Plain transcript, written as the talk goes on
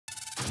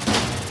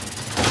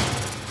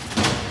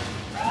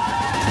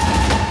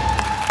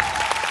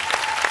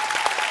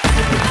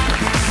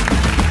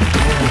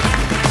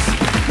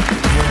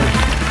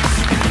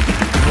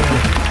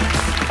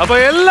അപ്പൊ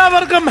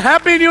എല്ലാവർക്കും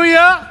happy new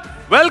year.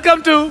 Welcome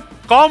to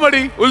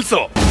comedy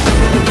ഉത്സവം.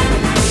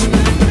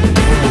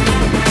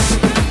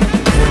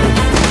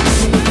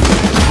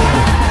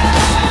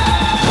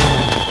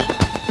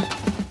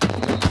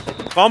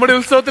 കോമഡി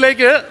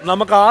ഉത്സവത്തിലേക്ക്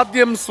നമുക്ക്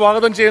ആദ്യം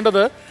സ്വാഗതം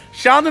ചെയ്യേണ്ടത്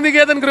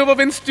ശാന്തിനികേതൻ ഗ്രൂപ്പ്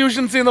ഓഫ്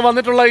ഇൻസ്റ്റിറ്റ്യൂഷൻസിൽ നിന്ന്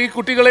വന്നിട്ടുള്ള ഈ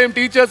കുട്ടികളെയും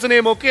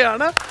ടീച്ചേഴ്സിനെയും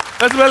ഒക്കെയാണ്.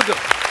 വെൽക്കം.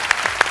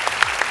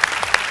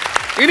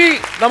 ഇനി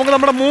നമുക്ക്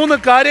നമ്മുടെ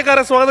 3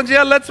 കാര്യക്കാരെ സ്വാഗതം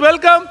ചെയ്യാം. Let's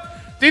welcome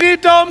Tini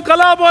Tom,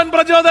 Kalabhavan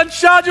പ്രചോദൻ,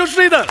 Shaju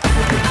Sridhar.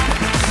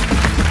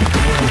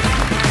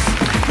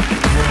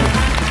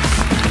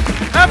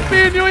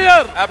 Happy new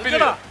year. Happy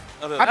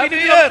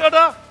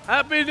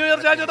new year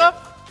ഷാജുടാ.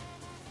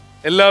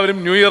 എല്ലാവരും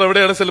ന്യൂ ഇയർ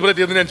എവിടെയാണ് സെലിബ്രേറ്റ്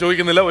ചെയ്യുന്നത് ഞാൻ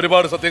ചോദിക്കുന്നില്ല.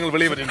 ഒരുപാട് സത്യങ്ങൾ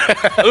വെളിയിൽ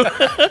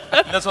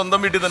വരുന്നുണ്ട്. സ്വന്തം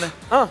വീട്ടിൽ തന്നെ.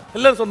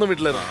 എല്ലാവരും സ്വന്തം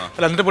വീട്ടിലായിരുന്നു.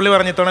 അല്ല, എന്നിട്ട് പുള്ളി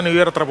പറഞ്ഞിത്തോടെ ന്യൂ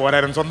ഇയർ അത്ര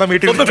പോരായിരുന്നു, സ്വന്തം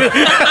വീട്ടിൽ.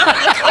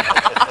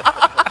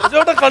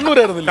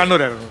 കണ്ണൂരായിരുന്നു.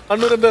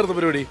 കണ്ണൂർ എന്തായിരുന്നു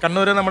പരിപാടി?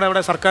 കണ്ണൂർ നമ്മുടെ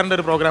ഇവിടെ സർക്കാരിന്റെ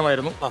ഒരു പ്രോഗ്രാം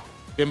ആയിരുന്നു,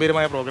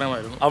 ഗംഭീരമായ പ്രോഗ്രാം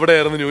ആയിരുന്നു.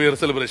 അവിടെയായിരുന്നു ന്യൂ ഇയർ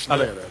സെലിബ്രേഷൻ.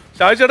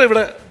 ഷാജിച്ചേട്ടാ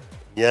ഇവിടെ?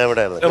 ഞാൻ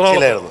ഇവിടെ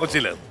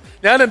കൊച്ചിയിലായിരുന്നു.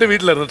 ഞാൻ എന്റെ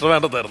വീട്ടിലായിരുന്നു,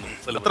 ട്രിവാൻഡ്രത്തായിരുന്നു.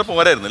 അത്ര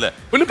പോരായിരുന്നു അല്ലേ?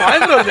 പുള്ളി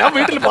ഭയങ്കര. ഞാൻ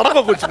വീട്ടിൽ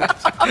പടമൊക്കെ വെച്ചു.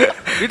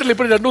 വീട്ടിൽ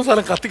ഇപ്പോഴും 2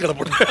 സ്ഥലം കത്തി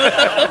കിടപ്പുണ്ട്.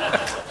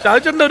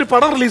 ഷാജിച്ചേട്ടന്റെ ഒരു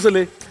പടം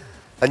റിലീസല്ലേ,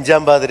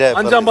 അഞ്ചാം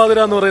പാതിര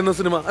എന്ന് പറയുന്ന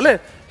സിനിമ അല്ലേ?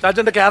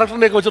 ഷാജിച്ചേട്ടന്റെ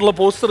ക്യാരക്ടറിനെ ഒക്കെ വെച്ചിട്ടുള്ള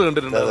പോസ്റ്റർ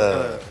കണ്ടിട്ടുണ്ട്.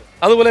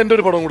 അതുപോലെ എന്റെ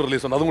ഒരു പടം കൂടി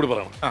റിലീസുണ്ട്, അതും കൂടി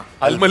പറയണം.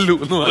 അൽമല്ലു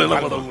എന്ന് പറയുന്ന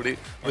പടം കൂടി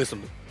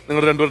റിലീസുണ്ട്.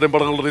 നിങ്ങളുടെ 2പേരുടെയും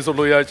പടങ്ങൾ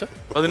റിലീസുള്ളൂ ഈ ആഴ്ച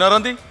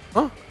 16-ാം തീയതി.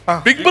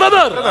 Big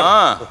brother.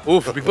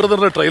 ബിഗ്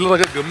ബ്രദറിന്റെ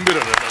ട്രെയിലറൊക്കെ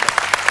ഗംഭീരമാണ്.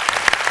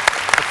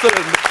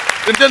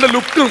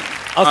 ലുക്കും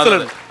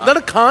അസലാണ്.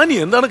 എന്താണ് ഖാനി?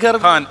 എന്താണ്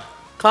ക്യാരക്ടർ?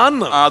 ഖാൻ.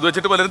 അത്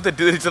വെച്ചിട്ട് പലരും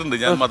തെറ്റിദ്ധരിച്ചിട്ടുണ്ട്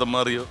ഞാൻ മതം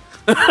മാറിയോ.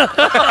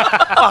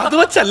 അത്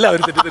വെച്ചല്ല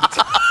അവർ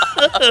തെറ്റിദ്ധരിച്ചു.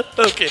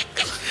 ഓക്കെ,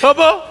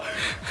 അപ്പോ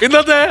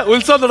ഇന്നത്തെ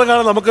ഉത്സവം തുടങ്ങാൻ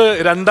നമുക്ക്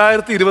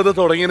 2020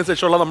 തുടങ്ങിയതിന്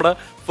ശേഷമുള്ള നമ്മുടെ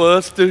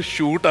ഫസ്റ്റ്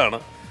ഷൂട്ടാണ്.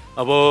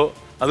 അപ്പോൾ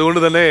അതുകൊണ്ട്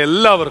തന്നെ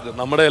എല്ലാവർക്കും,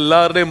 നമ്മുടെ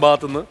എല്ലാവരുടെയും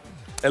ഭാഗത്തുനിന്ന്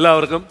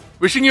എല്ലാവർക്കും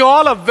wishing you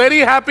all A very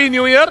happy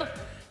new year.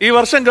 ഈ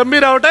വർഷം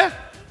ഗംഭീരാവട്ടെ.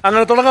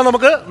 അങ്ങനെ തുടങ്ങാൻ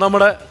നമുക്ക്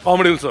നമ്മുടെ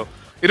കോമഡി ഉത്സവം.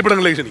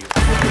 ഇരിപ്പിടങ്ങളിലേക്ക് ക്ഷണിക്കും.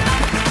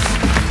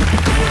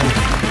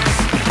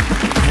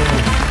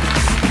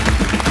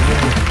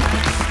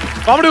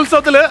 കോമഡി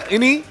ഉത്സവത്തില്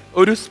ഇനി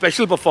ഒരു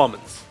സ്പെഷ്യൽ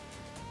പെർഫോമൻസ്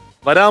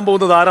വരാൻ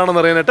പോകുന്നത്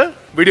ആരാണെന്ന് അറിയാനായിട്ട്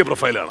വീഡിയോ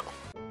പ്രൊഫൈലാണ്.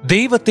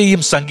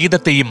 ദൈവത്തെയും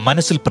സംഗീതത്തെയും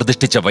മനസ്സിൽ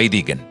പ്രതിഷ്ഠിച്ച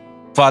വൈദികൻ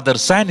father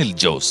സാനിൽ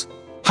Jose,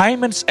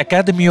 ഹൈമൻസ്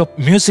academy of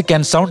music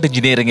and sound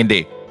എഞ്ചിനീയറിംഗിന്റെ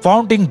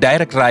ഫൗണ്ടിംഗ്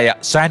ഡയറക്ടറായ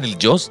സാനിൽ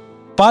ജോസ്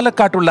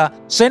പാലക്കാട്ടുള്ള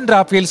സെന്റ്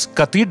റാഫേൽസ്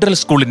കത്തീഡ്രൽ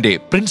സ്കൂളിന്റെ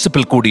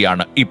പ്രിൻസിപ്പൽ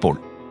കൂടിയാണ് ഇപ്പോൾ.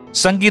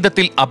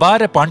 സംഗീതത്തിൽ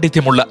അപാര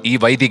പാണ്ഡിത്യമുള്ള ഈ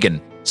വൈദികൻ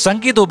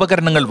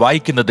സംഗീതോപകരണങ്ങൾ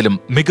വായിക്കുന്നതിലും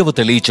മികവ്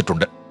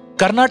തെളിയിച്ചിട്ടുണ്ട്.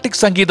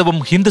 കർണാട്ടിക് സംഗീതവും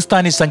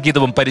ഹിന്ദുസ്ഥാനി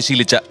സംഗീതവും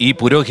പരിശീലിച്ച ഈ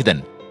പുരോഹിതൻ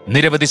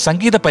നിരവധി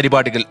സംഗീത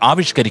പരിപാടികൾ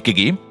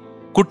ആവിഷ്കരിക്കുകയും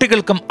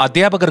കുട്ടികൾക്കും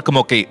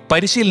അധ്യാപകർക്കുമൊക്കെ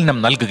പരിശീലനം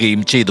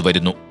നൽകുകയും ചെയ്തു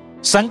വരുന്നു.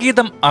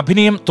 സംഗീതം,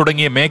 അഭിനയം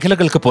തുടങ്ങിയ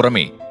മേഖലകൾക്ക്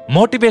പുറമെ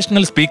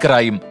മോട്ടിവേഷണൽ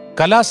സ്പീക്കറായും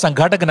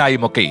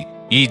കലാസംഘാടകനായുമൊക്കെ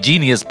ഈ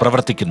ജീനിയസ്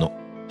പ്രവർത്തിക്കുന്നു.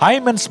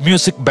 ഹൈമൻസ്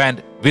മ്യൂസിക്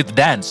ബാൻഡ് വിത്ത്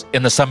ഡാൻസ്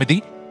എന്ന സമിതി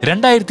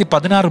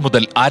 2016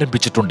 മുതൽ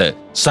ആരംഭിച്ചിട്ടുണ്ട്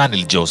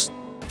സാനിൽ ജോസ്.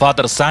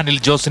 ഫാദർ സാനിൽ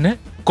ജോസിന്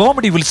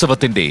കോമഡി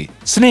ഉത്സവത്തിന്റെ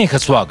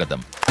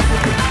സ്നേഹസ്വാഗതം.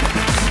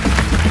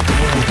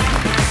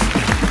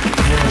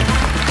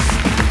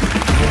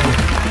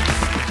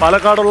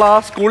 പാലക്കാടുള്ള ആ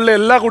സ്കൂളിലെ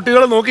എല്ലാ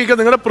കുട്ടികളും നോക്കിക്കുക,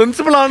 നിങ്ങളുടെ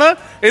പ്രിൻസിപ്പളാണ്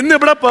ഇന്ന്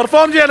ഇവിടെ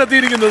പെർഫോം ചെയ്യാൻ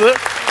എത്തിയിരിക്കുന്നത്.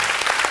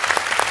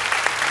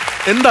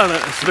 എന്താണ്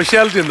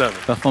സ്പെഷ്യാലിറ്റി? എന്താണ്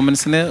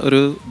പെർഫോമൻസിന്? ഒരു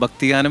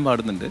ഭക്തിഗാനം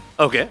പാടുന്നുണ്ട്,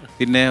 ഓക്കെ,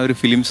 പിന്നെ ഒരു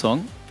ഫിലിം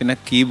സോങ്, പിന്നെ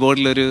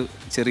കീബോർഡിലൊരു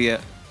ചെറിയ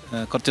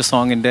കുറച്ച്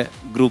സോങ്ങിന്റെ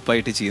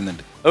ഗ്രൂപ്പായിട്ട്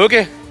ചെയ്യുന്നുണ്ട്.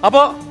 ഓക്കെ,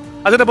 അപ്പോ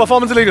അതിന്റെ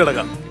പെർഫോമൻസിലേക്ക്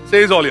കിടക്കാം.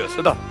 സ്റ്റേജ് ഓൾ യോഴ്സ്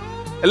കേട്ടോ.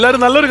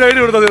 എല്ലാവരും നല്ലൊരു ഗൈഡ്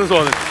കൊടുത്തത്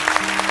സ്വാഗതം.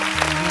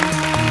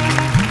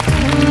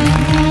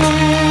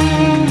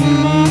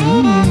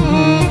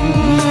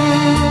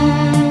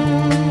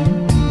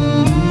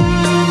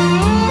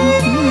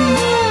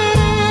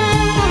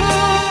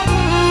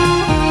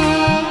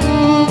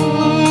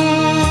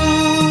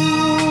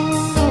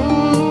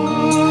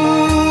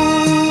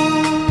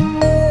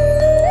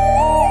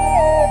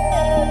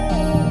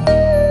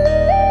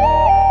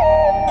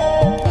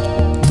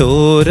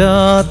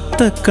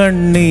 തോരാത്ത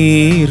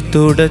കണ്ണീർ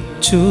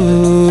തുടച്ചു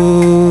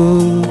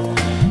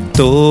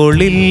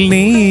തോളിൽ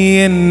നീ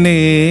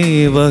എന്നെ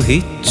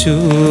വഹിച്ചു.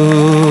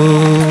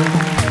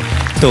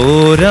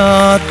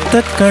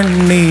 തോരാത്ത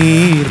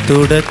കണ്ണീർ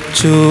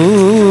തുടച്ചു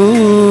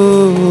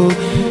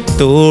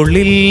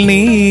തോളിൽ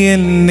നീ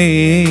എന്നെ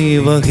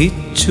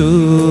വഹിച്ചു.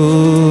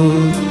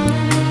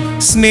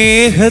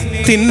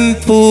 സ്നേഹത്തിൻ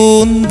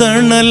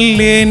പൂന്തണൽ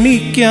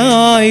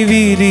എനിക്കായി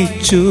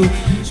വിരിച്ചു.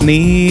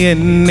 നീ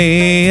എന്നെ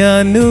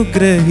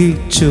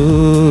അനുഗ്രഹിച്ചു.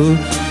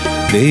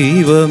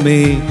 ദൈവമേ,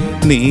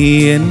 നീ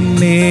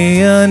എന്നെ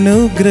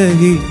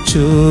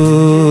അനുഗ്രഹിച്ചു.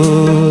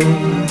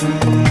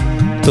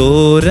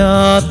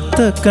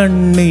 തോരാത്ത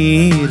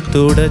കണ്ണീർ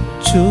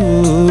തുടച്ചു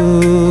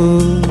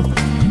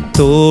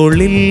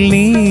തോളിൽ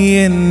നീ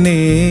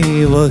എന്നെ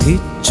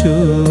വഹിച്ചു.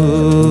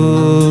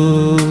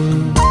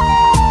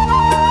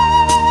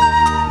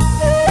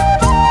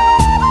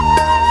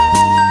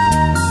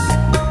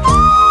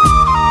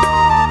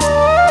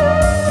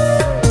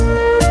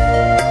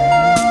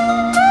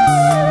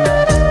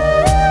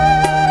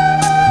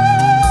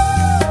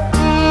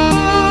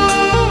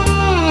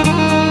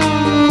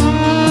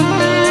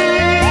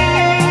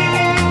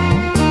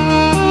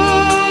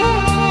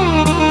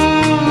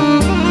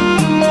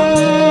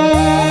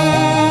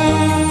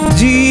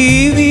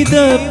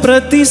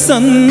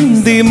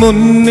 പ്രതിസന്ധി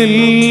മുന്നിൽ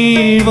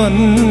വൻ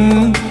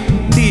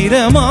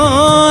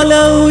തിരമാല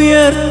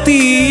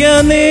ഉയർത്തിയ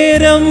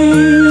നേരം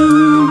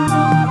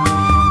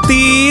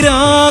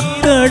തീരാക്കടങ്ങളാൽ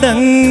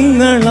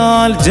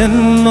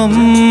ജന്മം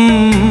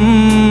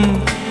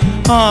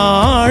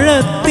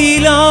ആഴത്തിലാഴുന്ന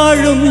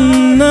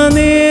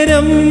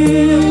നേരം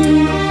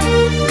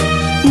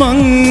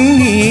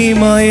മങ്ങി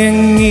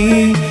മയങ്ങി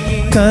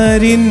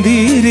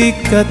കരിന്തിരി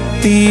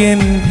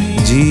കത്തിയൻ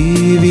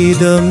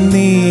ജീവിതം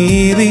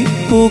നീറിപ്പുകഞ്ഞു.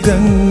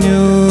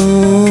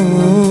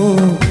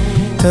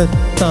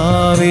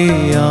 കർത്താവേ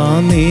ആ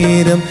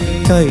നേരം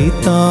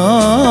കൈത്താങ്ങായി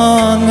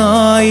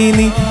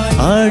നീ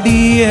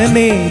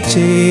അടിയനെ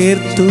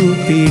ചേർത്തു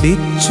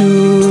പിടിച്ചു.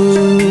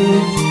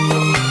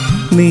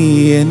 നീ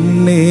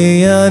എന്നെ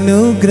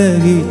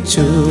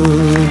അനുഗ്രഹിച്ചു.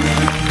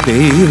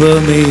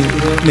 ദൈവമേ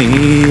നീ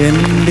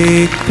എൻ്റെ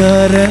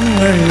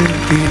കരങ്ങൾ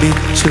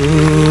പിടിച്ചു.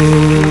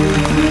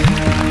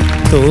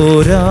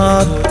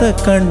 തോരാത്ത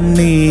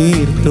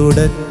കണ്ണീർ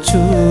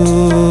തുടച്ചു.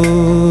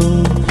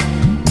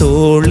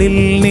 തോളിൽ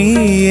നീ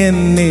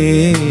എന്നെ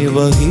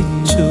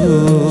വഹിച്ചു.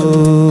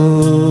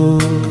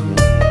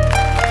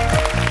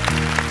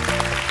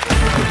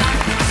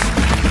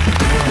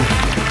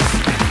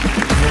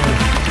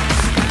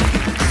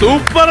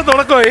 സൂപ്പർ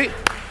തുടക്കമായി.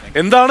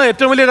 എന്താണ്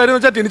ഏറ്റവും വലിയ കാര്യം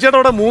വെച്ചാൽ ടിനിച്ചേട്ടാ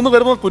അവിടെ 3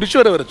 വരുമ്പോൾ കുരിശ്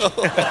വരെ വരച്ചു.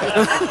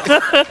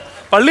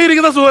 പള്ളി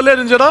ഇരിക്കുന്ന സുഖല്ലേ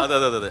ടിനിച്ചേട്ടാ?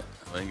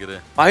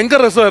 ഭയങ്കര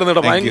രസമായിരുന്നു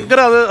കേട്ടോ.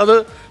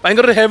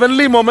 ഭയങ്കര ഒരു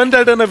ഹെവൻലി മൊമെന്റ്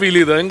ആയിട്ട് തന്നെ ഫീൽ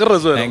ചെയ്ത് ഭയങ്കര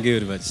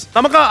രസമായിരുന്നു.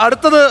 നമുക്ക്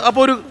അടുത്തത് അപ്പൊ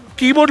ഒരു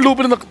കീബോർഡ്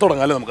ലൂപ്പിൽ നിന്ന്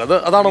തുടങ്ങാം അല്ലേ? നമുക്ക്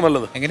അതാണോ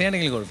നല്ലത്?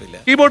 എങ്ങനെയാണെങ്കിലും കുഴപ്പമില്ല,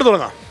 കീബോർഡ്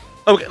തുടങ്ങാം.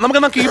 ഓക്കെ, നമുക്ക്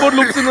എന്നാ കീബോർഡ്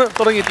ലൂപ്സിൽ നിന്ന്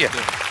തുടങ്ങിയിട്ട്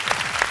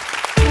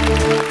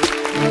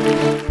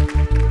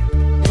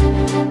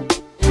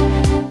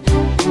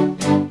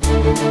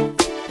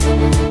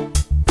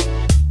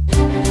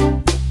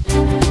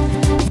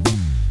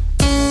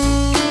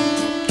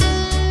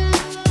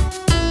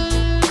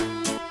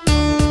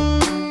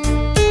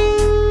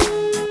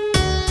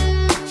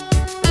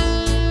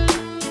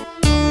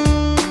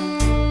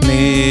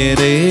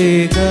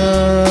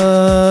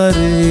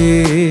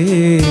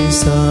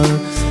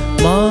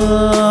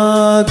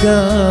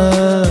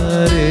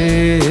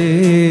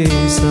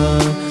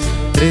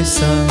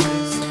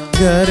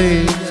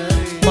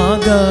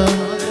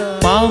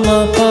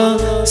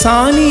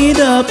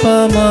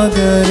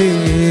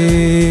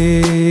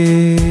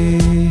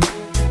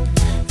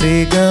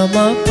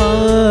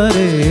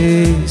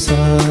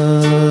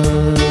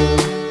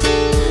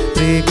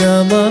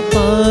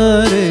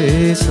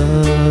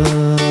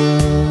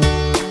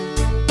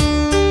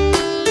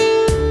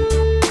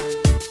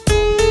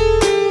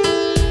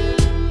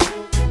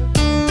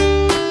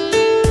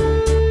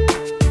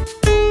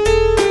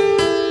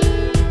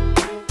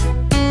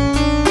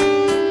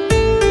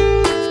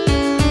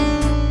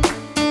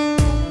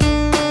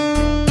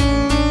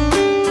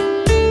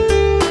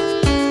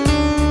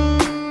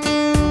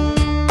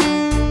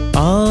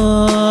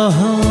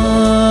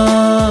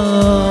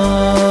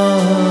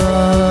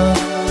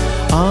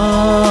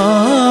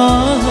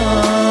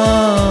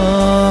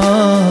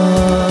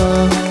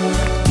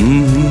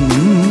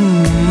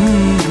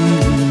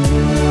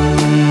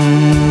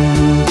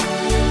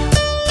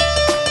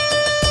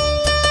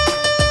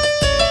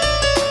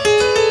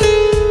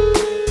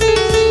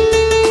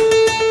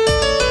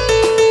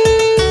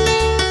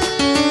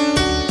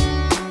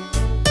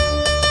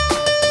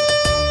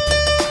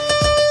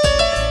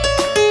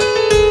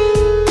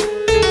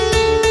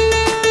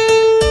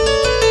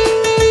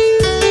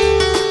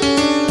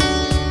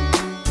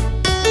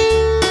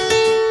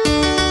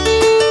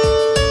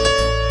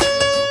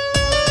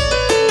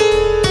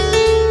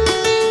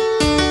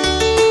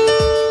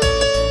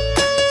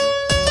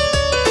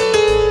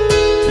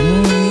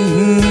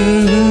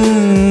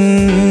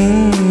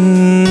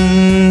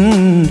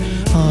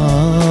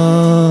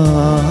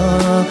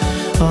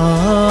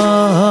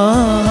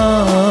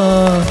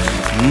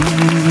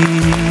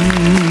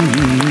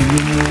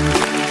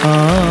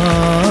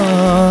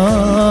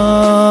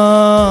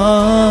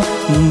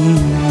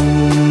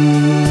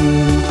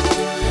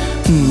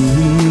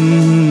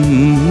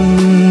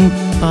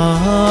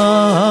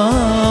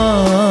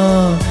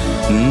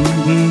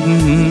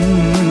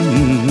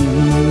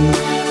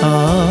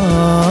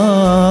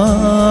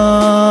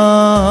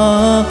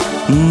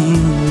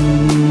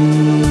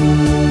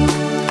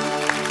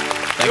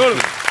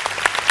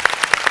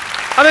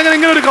അതെങ്ങനെ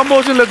ഇങ്ങനെ ഒരു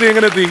കമ്പോസിഷനിലെത്തി?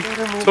 എങ്ങനെ എത്തി?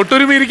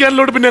 തൊട്ടൊരുമി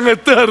ഇരിക്കാനിലോട്ട് പിന്നെ അങ്ങ്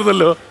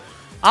എത്തുകയായിരുന്നല്ലോ.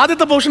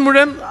 ആദ്യത്തെ പോർഷൻ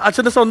മുഴുവൻ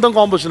അച്ഛന്റെ സ്വന്തം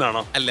കോമ്പോസിഷൻ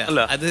ആണോ? അല്ല,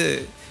 അത്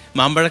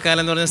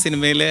മാമ്പഴക്കാലം എന്ന് പറഞ്ഞ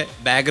സിനിമയിലെ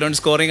ബാക്ക്ഗ്രൗണ്ട്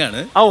സ്കോറിംഗ് ആണ്.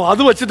 ഓ,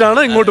 അത് വെച്ചിട്ടാണ്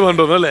ഇങ്ങോട്ട്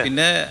കൊണ്ടുവന്നത് അല്ലേ?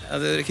 പിന്നെ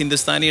അത്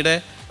ഹിന്ദുസ്ഥാനിയുടെ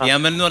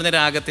യമൻ എന്ന് പറഞ്ഞ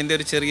രാഗത്തിന്റെ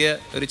ഒരു ചെറിയ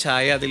ഒരു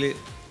ഛായ അതില്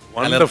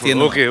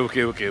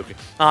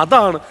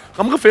അതാണ്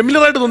നമുക്ക്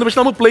ഫെമിലിയർ ആയിട്ട് തോന്നുന്നു,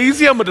 പക്ഷെ നമുക്ക് പ്ലേസ്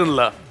ചെയ്യാൻ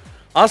പറ്റുന്നില്ല.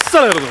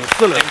 അസലായിരുന്നു.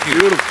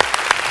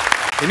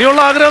 ഇനിയുള്ള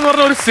ആഗ്രഹം എന്ന്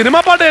പറഞ്ഞാൽ ഒരു സിനിമ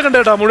പാട്ട്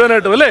കേൾക്കണ്ടേട്ടാ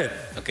മുഴുവനായിട്ടും അല്ലേ?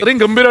 ഇത്രയും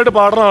ഗംഭീരമായിട്ട്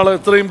പാടുന്ന ആള്,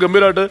 ഇത്രയും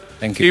ഗംഭീരമായിട്ട്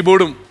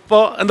കീബോർഡും. ഇപ്പൊ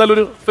എന്തായാലും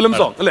ഒരു ഫിലിം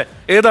സോങ് അല്ലേ?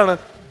 ഏതാണ്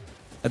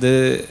അത്?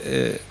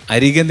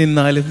 അരികെ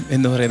നിന്നാലും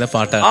എന്ന് പറയുന്ന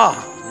പാട്ടാണ്.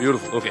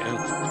 ബ്യൂട്ടിഫുൾ. ഓക്കെ.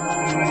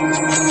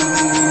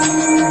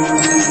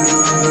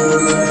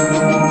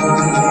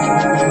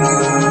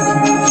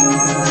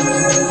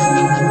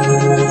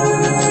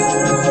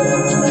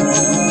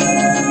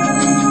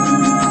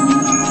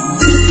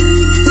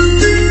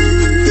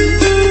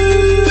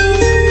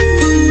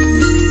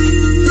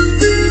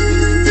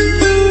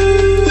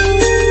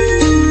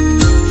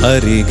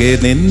 അരികെ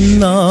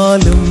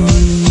നിന്നാലും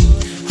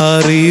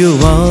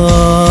അറിയുവാനാവുമോ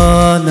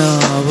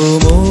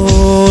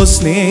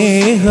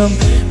സ്നേഹം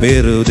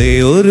വെറുതെ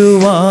ഒരു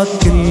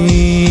വാക്കിൽ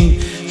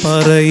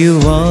പറയുവാനാവുമോ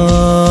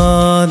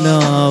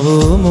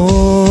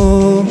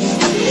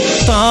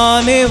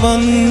താനെ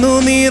വന്നു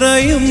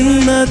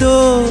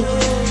നിറയുന്നതോ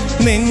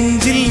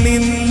നെഞ്ചിൽ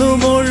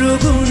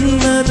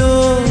നിന്നുമൊഴുകുന്നതോ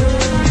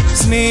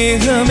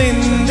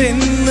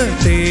സ്നേഹമെന്തെന്ന്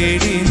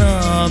തേടി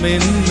നാം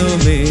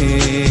എന്നുമേ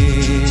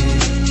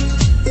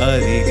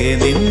അരികെ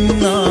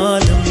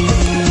നിന്നാലും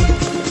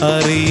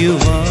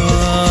അറിയുവാനാവുമോ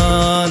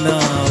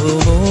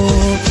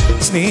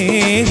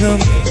സ്നേഹം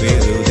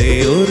വെറുതെ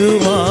ഒരു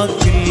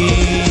വാക്കിൽ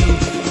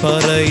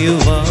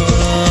പറയുവാനാവുമോ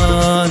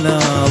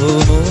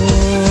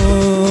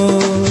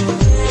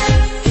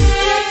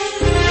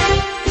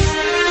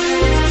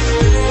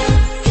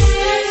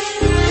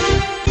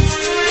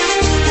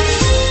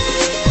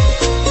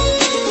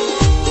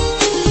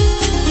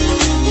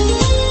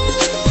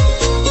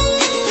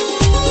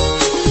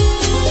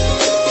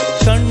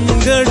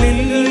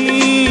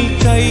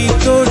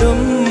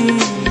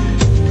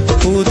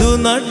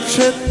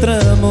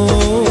നക്ഷത്രമോ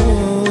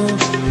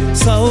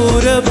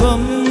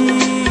സൗരഭം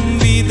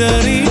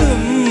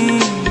വിതറിടും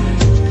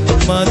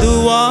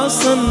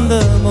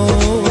മധുവാസന്തമോ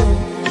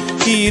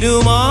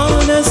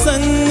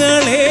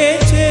ഇരുമാനസങ്ങളെ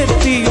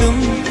ചേർത്തിടും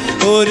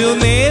ഒരു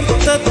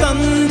നേർത്ത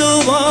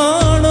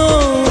തന്തുവാണോ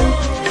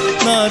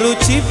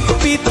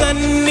നറുചിപ്പി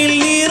തന്നിൽ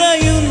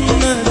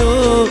നിറയുന്നതോ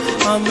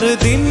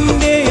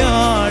അമൃതിൻ്റെ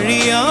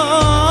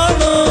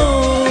ആഴിയാണോ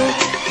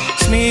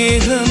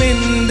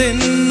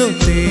സ്നേഹമെന്തെന്നു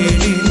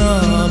തേടി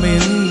നാം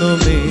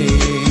എന്നുമേ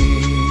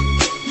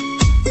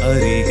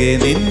അരികെ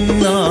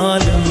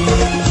നിന്നാലും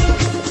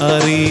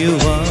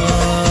അറിയുവാനാവുമോ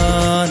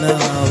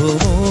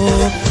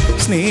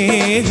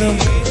സ്നേഹം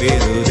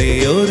വെറുതെ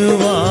ഒരു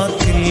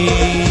വാക്കിൽ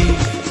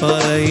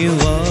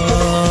പറയുവാനാവുമോ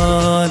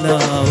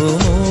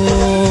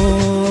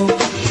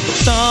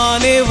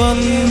താനെ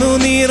വന്നു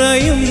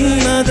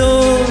നിറയുന്നതോ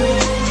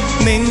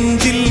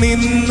നെഞ്ചിൽ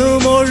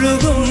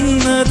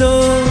നിന്നുമൊഴുകുന്നതോ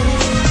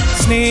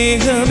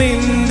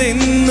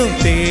സ്നേഹമെന്തെന്നു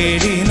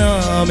തേടി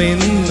നാം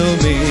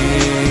എന്നുമേ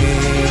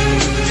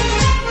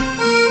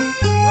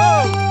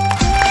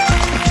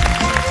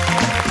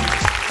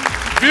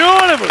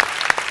ബ്യൂട്ടിഫുൾ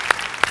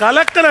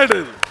കലക്കലായിട്ട്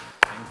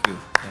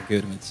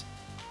വെരി മച്ച്.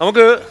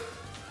 നമുക്ക്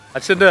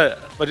അച്ഛൻ്റെ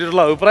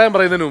പറ്റിയിട്ടുള്ള അഭിപ്രായം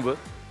പറയുന്നതിന് മുമ്പ്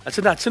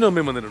അച്ഛൻ്റെ അച്ഛനും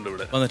അമ്മയും വന്നിട്ടുണ്ട്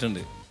ഇവിടെ.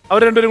 വന്നിട്ടുണ്ട്.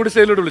 അവർ രണ്ടുപേരും കൂടി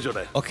സ്റ്റേജിലോട്ട്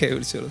വിളിച്ചോട്ടെ. ഓക്കെ,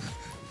 വിളിച്ചോളൂ.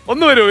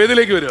 ഒന്ന് വരുമോ,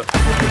 ഏതിലേക്ക് വരുമോ?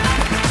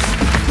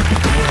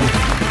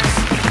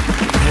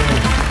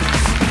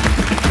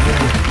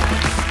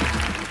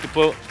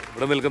 ഇപ്പോൾ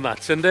ഇവിടെ നിൽക്കുന്ന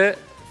അച്ഛൻ്റെ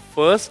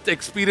ഫസ്റ്റ്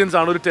എക്സ്പീരിയൻസ്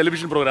ആണ് ഒരു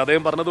ടെലിവിഷൻ പ്രോഗ്രാം.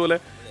 അദ്ദേഹം പറഞ്ഞതുപോലെ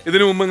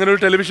ഇതിനു മുമ്പ് ഇങ്ങനെ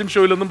ഒരു ടെലിവിഷൻ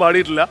ഷോയിലൊന്നും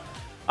പാടിയിട്ടില്ല.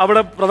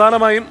 അവിടെ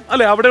പ്രധാനമായും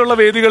അവിടെയുള്ള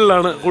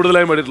വേദികളിലാണ്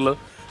കൂടുതലായും പാടിയിട്ടുള്ളത്.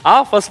 ആ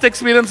ഫസ്റ്റ്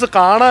എക്സ്പീരിയൻസ്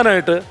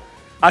കാണാനായിട്ട്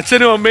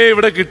അച്ഛനും അമ്മയും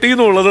ഇവിടെ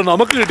കിട്ടിയെന്നുള്ളത്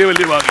നമുക്ക് കിട്ടിയ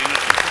വലിയ ഭാഗ്യം.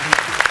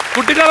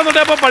 കുട്ടിക്കാലം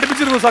തൊട്ടേ അപ്പൊ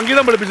പഠിപ്പിച്ചിരുന്നു,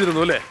 സംഗീതം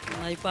പഠിപ്പിച്ചിരുന്നു അല്ലേ?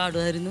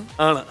 പാടുമായിരുന്നു.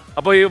 ആണ്.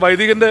 അപ്പൊ ഈ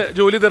വൈദികന്റെ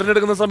ജോലി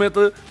തിരഞ്ഞെടുക്കുന്ന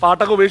സമയത്ത്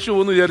പാട്ടൊക്കെ ഉപേക്ഷിച്ചു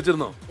പോകുന്നു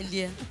വിചാരിച്ചിരുന്നോ?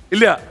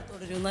 ഇല്ല.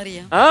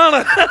 ആണ്,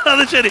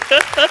 അത് ശരി.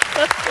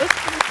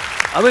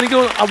 അതെനിക്ക്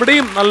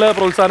അവിടെയും നല്ല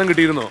പ്രോത്സാഹനം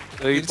കിട്ടിയിരുന്നോ?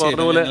 ഈ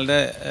പറഞ്ഞ പോലെ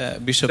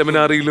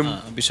സെമിനാറിയിലും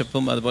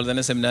ബിഷപ്പും അതുപോലെ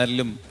തന്നെ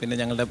സെമിനാറിലും പിന്നെ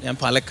ഞാൻ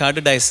പാലക്കാട്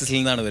ഡയസിസിൽ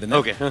നിന്നാണ് വരുന്നത്.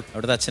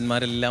 അവിടുത്തെ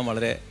അച്ഛന്മാരെല്ലാം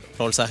വളരെ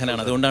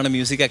പ്രോത്സാഹനമാണ്. അതുകൊണ്ടാണ്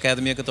മ്യൂസിക്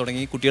അക്കാദമി ഒക്കെ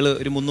തുടങ്ങി. കുട്ടികൾ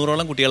ഒരു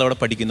 300ഓളം കുട്ടികൾ അവിടെ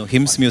പഠിക്കുന്നു.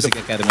 Hinds music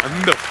academy.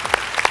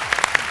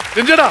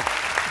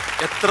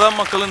 എത്ര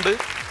മക്കളുണ്ട്?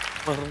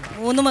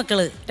 3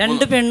 മക്കള്,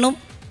 2 പെണ്ണും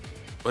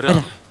ഒരാൾ.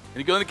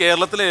 എനിക്ക് തോന്നുന്നു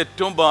കേരളത്തിലെ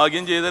ഏറ്റവും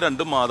ഭാഗ്യം ചെയ്ത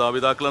 2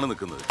 മാതാപിതാക്കളാണ്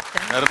നിൽക്കുന്നത്.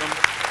 കാരണം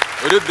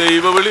ഒരു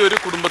ദൈവവിളി ഒരു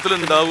കുടുംബത്തിൽ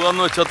ഉണ്ടാവുക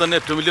എന്ന് വെച്ചാൽ തന്നെ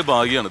ഏറ്റവും വലിയ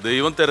ഭാഗ്യമാണ്.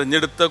 ദൈവം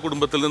തെരഞ്ഞെടുത്ത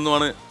കുടുംബത്തിൽ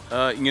നിന്നുമാണ്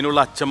ഇങ്ങനെയുള്ള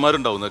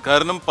അച്ഛന്മാരുണ്ടാവുന്നത്.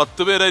 കാരണം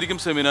 10 പേരായിരിക്കും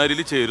സെമിനാരിൽ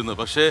ചേരുന്നത്,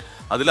 പക്ഷേ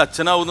അതിൽ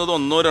അച്ഛനാവുന്നത്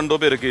 1 or 2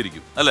 പേരൊക്കെ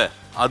ആയിരിക്കും അല്ലേ?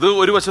 അത്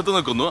ഒരു വശത്ത്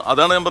നിൽക്കുന്നു.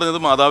 അതാണ് ഞാൻ പറഞ്ഞത്,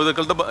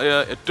 മാതാപിതാക്കളുടെ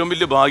ഏറ്റവും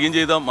വലിയ ഭാഗ്യം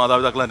ചെയ്ത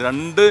മാതാപിതാക്കളാണ്.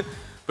 2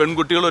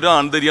 പെൺകുട്ടികൾ, ഒരു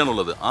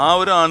ആൺതരിയാണുള്ളത്. ആ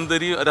ഒരു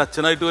ആൺതരി ഒരു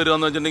അച്ഛനായിട്ട് വരിക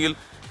എന്ന് വെച്ചിട്ടുണ്ടെങ്കിൽ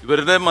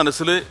ഇവരുടെ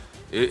മനസ്സിൽ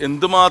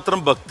എന്തുമാത്രം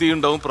ഭക്തി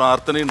ഉണ്ടാവും,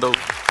 പ്രാർത്ഥനയുണ്ടാവും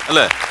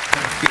അല്ലേ?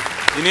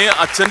 ഇനി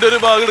അച്ഛൻ്റെ ഒരു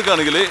ഭാഗം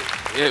എടുക്കുകയാണെങ്കിൽ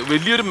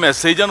വലിയൊരു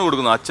മെസ്സേജാണ്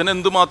കൊടുക്കുന്നത്. അച്ഛൻ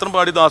എന്തുമാത്രം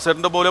പാടി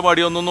ദാസേട്ടൻ്റെ പോലെ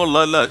പാടിയൊന്നും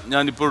ഉള്ളതല്ല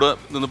ഞാനിപ്പോൾ ഇവിടെ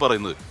നിന്ന്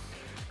പറയുന്നത്.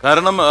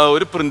 കാരണം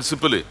ഒരു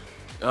പ്രിൻസിപ്പല്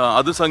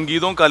അത്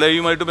സംഗീതവും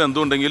കലയുമായിട്ട്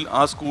ബന്ധമുണ്ടെങ്കിൽ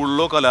ആ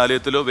സ്കൂളിലോ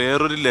കലാലയത്തിലോ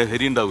വേറൊരു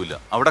ലഹരി ഉണ്ടാവില്ല.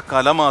 അവിടെ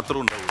കല മാത്രം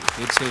ഉണ്ടാവില്ല.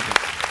 തീർച്ചയായിട്ടും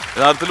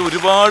യഥാർത്ഥത്തിൽ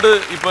ഒരുപാട്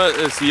ഇപ്പൊ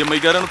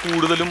CMIക്കാരാണ്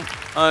കൂടുതലും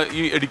ഈ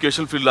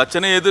എഡ്യൂക്കേഷൻ ഫീൽഡിൽ.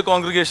 അച്ഛൻ ഏത്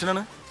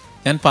കോൺഗ്രിഗേഷനാണ്?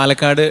 ഞാൻ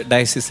പാലക്കാട്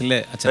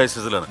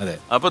ഡയസിസിലാണ്. അതെ.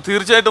 അപ്പൊ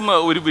തീർച്ചയായിട്ടും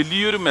ഒരു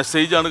വലിയൊരു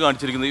മെസ്സേജാണ്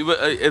കാണിച്ചിരിക്കുന്നത്.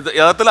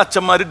 യഥാർത്ഥത്തിൽ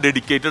അച്ഛന്മാർ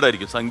ഡെഡിക്കേറ്റഡ്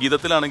ആയിരിക്കും,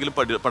 സംഗീതത്തിലാണെങ്കിലും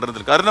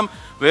പഠനത്തിൽ. കാരണം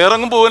വേറെ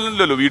അങ്ങും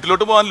പോകാനില്ലല്ലോ,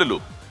 വീട്ടിലോട്ട് പോകാനില്ലല്ലോ,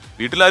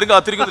 വീട്ടിലാരും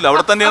കാത്തിരിക്കുന്നില്ല,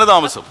 അവിടെ തന്നെയാണ്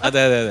താമസം.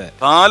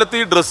 കാലത്ത്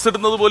ഈ ഡ്രസ്സ്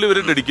ഇടുന്നത് പോലെ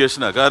ഒരു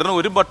ഡെഡിക്കേഷനാണ്. കാരണം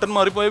ഒരു ബട്ടൺ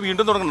മാറിപ്പോയാൽ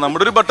വീണ്ടും തുടങ്ങണം.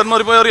 നമ്മുടെ ഒരു ബട്ടൺ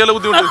മാറിപ്പോയാൽ അറിയാലോ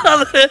ബുദ്ധിമുട്ട്.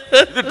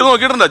 ഇതിട്ട്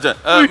നോക്കിയിട്ടുണ്ട് അച്ഛൻ,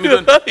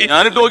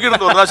 ഞാനിട്ട്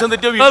നോക്കിയിട്ടുണ്ട്. ഒരു പ്രാവശ്യം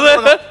തെറ്റിയ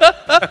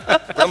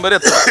വീണ്ടും വരെ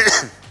എത്താം.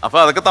 അപ്പൊ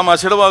അതൊക്കെ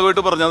തമാശയുടെ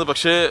ഭാഗമായിട്ട് പറഞ്ഞത്.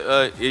 പക്ഷേ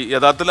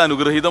യഥാർത്ഥത്തിൽ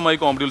അനുഗ്രഹീതമായി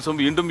കോമഡി ഉത്സവം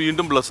വീണ്ടും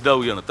വീണ്ടും ബ്ലസ്ഡ്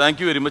ആവുകയാണ്. Thank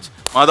you very much.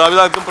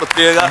 മാതാപിതാക്കൾക്കും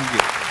പ്രത്യേക.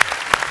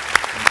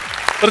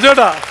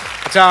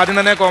 പക്ഷേ ആദ്യം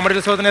തന്നെ കോമഡി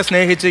ഉത്സവത്തിനെ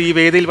സ്നേഹിച്ച് ഈ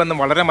വേദിയിൽ വന്ന്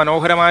വളരെ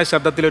മനോഹരമായ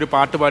ശബ്ദത്തിൽ ഒരു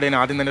പാട്ട് പാടിയതിന്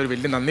ആദ്യം തന്നെ ഒരു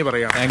വലിയ നന്ദി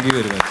പറയാം. Thank you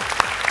very much.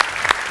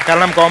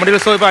 കാരണം കോമഡി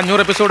ഉത്സവം ഇപ്പോൾ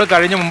 500 എപ്പിസോഡ്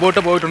കഴിഞ്ഞ് മുമ്പോട്ട്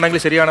പോയിട്ടുണ്ടെങ്കിൽ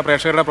ശരിയാണ്,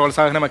 പ്രേക്ഷകരുടെ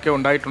പ്രോത്സാഹനമൊക്കെ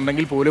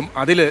ഉണ്ടായിട്ടുണ്ടെങ്കിൽ പോലും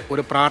അതിൽ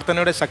ഒരു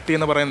പ്രാർത്ഥനയുടെ ശക്തി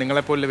എന്ന് പറയുന്നത്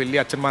നിങ്ങളെപ്പോലെ വലിയ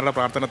അച്ഛന്മാരുടെ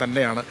പ്രാർത്ഥന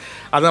തന്നെയാണ്.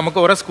 അത്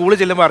നമുക്ക് ഓരോ സ്കൂളിൽ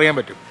ചെല്ലുമ്പോൾ അറിയാൻ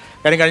പറ്റും.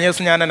 കാര്യം കഴിഞ്ഞ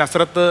ദിവസം ഞാൻ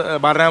നസ്രത്ത്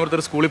ബാലരാമപുരത്ത്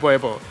ഒരു സ്കൂളിൽ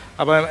പോയപ്പോൾ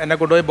അപ്പോൾ എന്നെ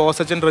കൊണ്ടുപോയി ബോസ്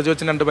അച്ഛൻ റജു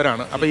അച്ഛൻ 2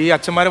 പേരാണ്. അപ്പോൾ ഈ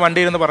അച്ഛന്മാർ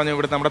വണ്ടിയിരുന്ന് പറഞ്ഞു,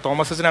 ഇവിടുത്തെ നമ്മുടെ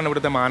തോമസ് അച്ഛനാണ്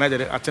ഇവിടുത്തെ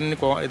മാനേജർ, അച്ഛൻ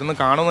ഇതൊന്നും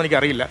കാണുമെന്ന്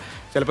എനിക്കറിയില്ല,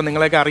 ചിലപ്പോൾ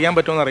നിങ്ങളെയൊക്കെ അറിയാൻ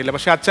പറ്റുമെന്ന് അറിയില്ല.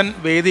 പക്ഷേ അച്ഛൻ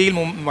വേദിയിൽ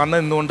വന്ന്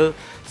നിന്നുകൊണ്ട്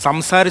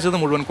സംസാരിച്ചത്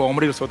മുഴുവൻ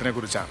കോമഡി ഉത്സവത്തിനെ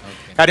കുറിച്ചാണ്.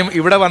 കാര്യം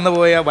ഇവിടെ വന്നു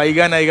പോയ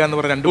വൈകാനായിക എന്ന്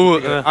പറഞ്ഞ 2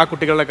 ആ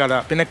കുട്ടികളുടെ കഥ,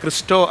 പിന്നെ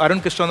അരുൺ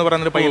ക്രിസ്റ്റോ എന്ന്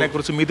പറയുന്നൊരു പയ്യനെ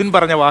കുറിച്ച് മിഥുൻ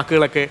പറഞ്ഞ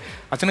വാക്കുകളൊക്കെ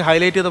അച്ഛൻ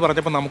ഹൈലൈറ്റ് ചെയ്ത്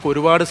പറഞ്ഞപ്പോൾ നമുക്ക്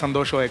ഒരുപാട്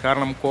സന്തോഷമായി.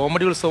 കാരണം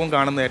കോമഡി ഉത്സവം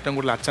കാണുന്ന ഏറ്റവും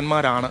കൂടുതൽ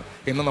അച്ഛന്മാരാണ്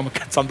എന്ന്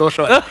നമുക്ക്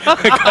സന്തോഷമായി.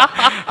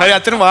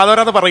 അച്ഛൻ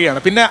വാദവരാതെ പറയുകയാണ്.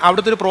 പിന്നെ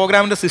അവിടുത്തെ ഒരു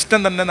പ്രോഗ്രാമിൻ്റെ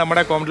സിസ്റ്റം തന്നെ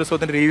നമ്മുടെ കോമഡി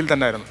ഉത്സവത്തിൻ്റെ രീതിയിൽ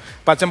തന്നെ ആയിരുന്നു.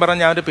 അപ്പം അച്ഛൻ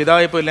പറഞ്ഞു, ഞാനൊരു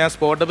പിതാവായിപ്പോൾ ഇല്ല, ഞാൻ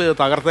സ്പോട്ട്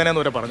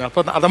തകർത്തേനെന്ന് വരെ പറഞ്ഞു.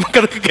 അപ്പോൾ അത്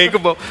നമുക്കതൊക്കെ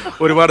കേൾക്കുമ്പോൾ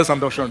ഒരുപാട്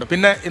സന്തോഷമുണ്ട്.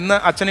 പിന്നെ ഇന്ന്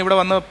അച്ഛൻ ഇവിടെ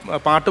വന്ന്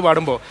പാട്ട്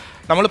പാടുമ്പോൾ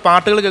നമ്മൾ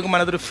പാട്ടുകൾ കേൾക്കുമ്പോൾ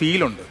അതിനകത്തൊരു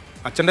ഫീലുണ്ട്.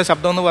 അച്ഛൻ്റെ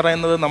ശബ്ദം എന്ന്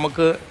പറയുന്നത്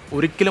നമുക്ക്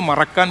ഒരിക്കലും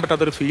മറക്കാൻ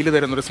പറ്റാത്തൊരു ഫീല്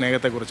തരുന്നൊരു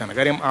സ്നേഹത്തെക്കുറിച്ചാണ്.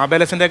 കാര്യം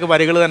ആബേലസിൻ്റെയൊക്കെ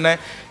വരികൾ തന്നെ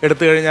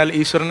എടുത്തു കഴിഞ്ഞാൽ,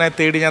 ഈശ്വരനെ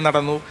തേടി ഞാൻ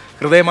നടന്നു,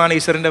 ഹൃദയമാണ്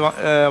ഈശ്വരൻ്റെ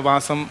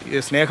വാസം,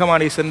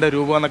 സ്നേഹമാണ് ഈശ്വരൻ്റെ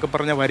രൂപം എന്നൊക്കെ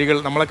പറഞ്ഞ വരികൾ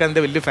നമ്മളൊക്കെ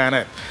അതിൻ്റെ വലിയ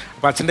ഫാനായിരുന്നു.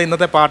 അപ്പോൾ അച്ഛൻ്റെ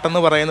ഇന്നത്തെ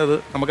പാട്ടെന്ന് പറയുന്നത്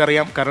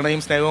നമുക്കറിയാം,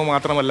 കരുണയും സ്നേഹവും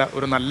മാത്രമല്ല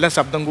ഒരു നല്ല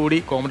ശബ്ദം കൂടി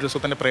കോമഡി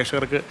ഉത്സവത്തിൻ്റെ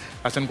പ്രേക്ഷകർക്ക്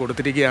അച്ഛൻ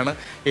കൊടുത്തിരിക്കുകയാണ്.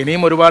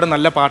 ഇനിയും ഒരുപാട്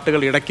നല്ല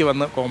പാട്ടുകൾ ഇടയ്ക്ക്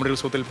വന്ന് കോമഡി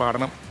ഉത്സവത്തിൽ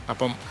പാടണം.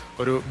 അപ്പം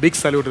ഒരു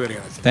ബിഗ് സല്യൂട്ട്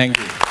തരികയാണ്.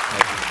 Thank you.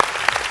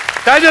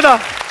 ചേട്ടാ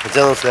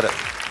നമസ്കാരം.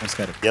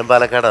 നമസ്കാരം. ഞാൻ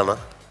പാലക്കാടാണ്,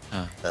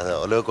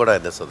 ഒലവക്കോടാണ്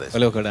എൻ്റെ സ്വദേശം.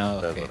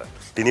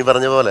 ടിനി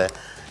പറഞ്ഞ പോലെ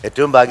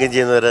ഏറ്റവും ഭാഗ്യം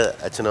ചെയ്യുന്നവർ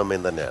അച്ഛനും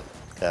അമ്മയും തന്നെയാണ്.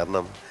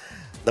 കാരണം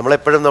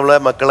നമ്മളെപ്പോഴും നമ്മളെ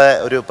മക്കളെ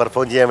ഒരു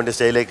പെർഫോം ചെയ്യാൻ വേണ്ടി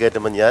സ്റ്റേജിലേക്ക്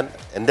കയറ്റുമ്പോൾ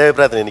എൻ്റെ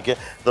അഭിപ്രായത്തിന് എനിക്ക്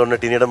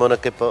തോന്നുന്നു ടിനിയുടെ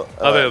മോനൊക്കെ ഇപ്പോൾ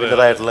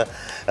വിന്നറായിട്ടുള്ള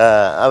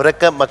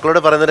അവരൊക്കെ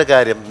മക്കളോട് പറയുന്നൊരു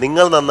കാര്യം,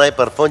 നിങ്ങൾ നന്നായി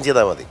പെർഫോം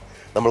ചെയ്താൽ മതി,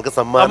 നമ്മൾക്ക്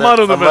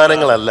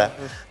സമ്മാനങ്ങളല്ല,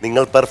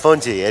 നിങ്ങൾ പെർഫോം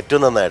ചെയ്യുക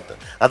ഏറ്റവും നന്നായിട്ട്.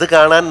 അത്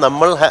കാണാൻ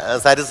നമ്മൾ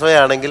സാറ്റിസ്ഫൈ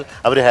ആണെങ്കിൽ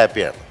അവർ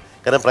ഹാപ്പിയാണ്.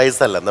 കാരണം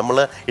പ്രൈസല്ല, നമ്മൾ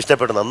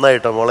ഇഷ്ടപ്പെട്ടു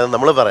നന്നായിട്ടോ മോളെ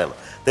നമ്മൾ പറയണം.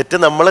 തെറ്റ്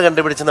നമ്മൾ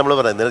കണ്ടുപിടിച്ച് നമ്മൾ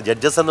പറയുന്നത്.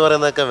 ജഡ്ജസ് എന്ന്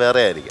പറയുന്നതൊക്കെ വേറെ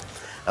ആയിരിക്കും.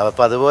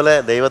 അപ്പോൾ അതുപോലെ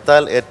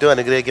ദൈവത്താൽ ഏറ്റവും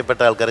അനുഗ്രഹിക്കപ്പെട്ട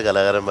ആൾക്കാർ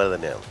കലാകാരന്മാർ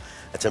തന്നെയാണ്.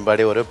 അച്ഛൻ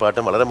പാടിയ ഓരോ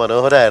പാട്ടും വളരെ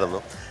മനോഹരമായിരുന്നു.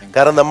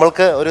 കാരണം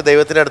നമ്മൾക്ക് ഒരു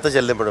ദൈവത്തിൻ്റെ അടുത്ത്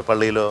ചെല്ലുമ്പോൾ,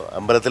 പള്ളിയിലോ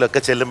അമ്പലത്തിലോ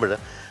ഒക്കെ ചെല്ലുമ്പോൾ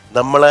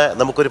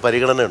നമുക്കൊരു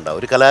പരിഗണന ഉണ്ടാവും.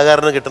 ഒരു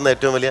കലാകാരന് കിട്ടുന്ന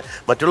ഏറ്റവും വലിയ,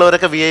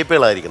 മറ്റുള്ളവരൊക്കെ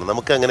VIP-കളായിരിക്കണം,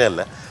 നമുക്ക്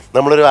അങ്ങനെയല്ല.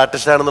 നമ്മളൊരു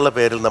ആർട്ടിസ്റ്റാണെന്നുള്ള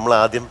പേരിൽ നമ്മൾ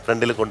ആദ്യം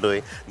ഫ്രണ്ടിൽ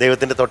കൊണ്ടുപോയി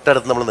ദൈവത്തിൻ്റെ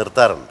തൊട്ടടുത്ത് നമ്മൾ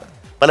നിർത്താറുണ്ട്.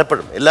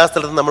 പലപ്പോഴും എല്ലാ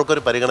സ്ഥലത്തും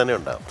നമ്മൾക്കൊരു പരിഗണന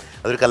ഉണ്ടാകും.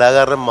 അതൊരു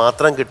കലാകാരന്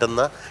മാത്രം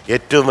കിട്ടുന്ന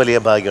ഏറ്റവും വലിയ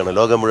ഭാഗ്യമാണ്.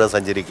 ലോകം മുഴുവൻ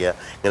സഞ്ചരിക്കുക,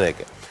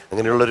 ഇങ്ങനെയൊക്കെ.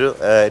 അങ്ങനെയുള്ളൊരു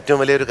ഏറ്റവും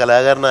വലിയൊരു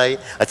കലാകാരനായി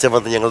അച്ഛൻ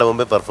വന്ന് ഞങ്ങളുടെ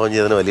മുമ്പേ പെർഫോം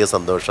ചെയ്തതിന് വലിയ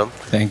സന്തോഷം.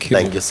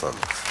 Thank you so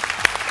much.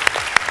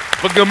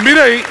 അപ്പോൾ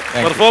ഗംഭീരമായി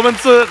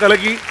പെർഫോമൻസ്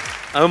കലക്കി.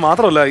 അത്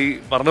മാത്രമല്ല, ഈ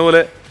പറഞ്ഞ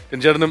പോലെ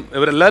ചേട്ടനും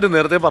ഇവരെല്ലാവരും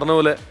നേരത്തെ പറഞ്ഞ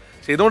പോലെ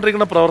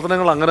ചെയ്തുകൊണ്ടിരിക്കുന്ന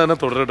പ്രവർത്തനങ്ങൾ അങ്ങനെ തന്നെ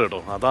തുടരട്ടെ കേട്ടോ.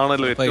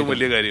 അതാണല്ലോ ഏറ്റവും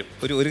വലിയ കാര്യം.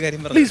 ഒരു കാര്യം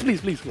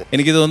പറഞ്ഞു,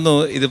 എനിക്ക് തോന്നുന്നു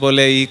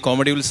ഇതുപോലെ ഈ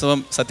കോമഡി ഉത്സവം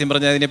സത്യം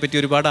പറഞ്ഞാൽ അതിനെപ്പറ്റി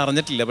ഒരുപാട്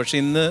അറിഞ്ഞിട്ടില്ല. പക്ഷെ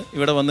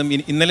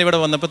ഇന്നലെ ഇവിടെ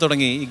വന്നപ്പോൾ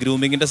തുടങ്ങി ഈ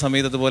ഗ്രൂമിങ്ങിന്റെ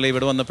സമയത്ത് അതുപോലെ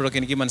ഇവിടെ വന്നപ്പോഴൊക്കെ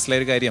എനിക്ക്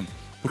മനസ്സിലായൊരു കാര്യം,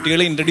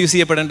 കുട്ടികളെ ഇൻട്രൊഡ്യൂസ്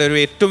ചെയ്യപ്പെടേണ്ട ഒരു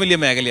ഏറ്റവും വലിയ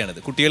മേഖലയാണിത്.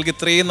 കുട്ടികൾക്ക്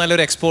ഇത്രയും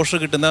നല്ലൊരു എക്സ്പോഷർ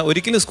കിട്ടുന്ന,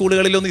 ഒരിക്കലും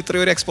സ്കൂളുകളിലൊന്നും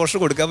ഇത്രയും ഒരു എക്സ്പോഷർ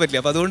കൊടുക്കാൻ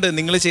പറ്റില്ല. അപ്പോൾ അതുകൊണ്ട്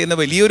നിങ്ങൾ ചെയ്യുന്ന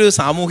വലിയൊരു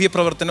സാമൂഹ്യ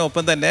പ്രവർത്തനം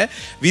ഒപ്പം തന്നെ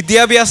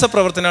വിദ്യാഭ്യാസ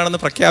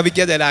പ്രവർത്തനമാണെന്ന്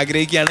പ്രഖ്യാപിക്കാൻ ഞാൻ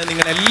ആഗ്രഹിക്കുകയാണ്.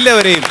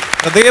 നിങ്ങളെല്ലാവരെയും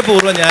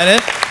ഹൃദയപൂർവ്വം ഞാൻ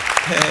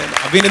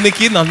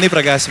അഭിനന്ദിക്കുകയും നന്ദി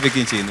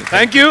പ്രകാശിപ്പിക്കുകയും ചെയ്യുന്നു.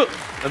 Thank you.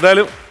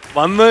 എന്തായാലും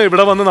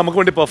ഇവിടെ വന്ന് നമുക്ക്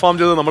വേണ്ടി പെർഫോം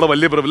ചെയ്തത് നമ്മുടെ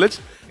വലിയ പ്രിവിലേജ്.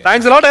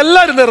 Thanks a lot.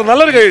 എല്ലാവരും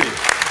നല്ലൊരു കൈ.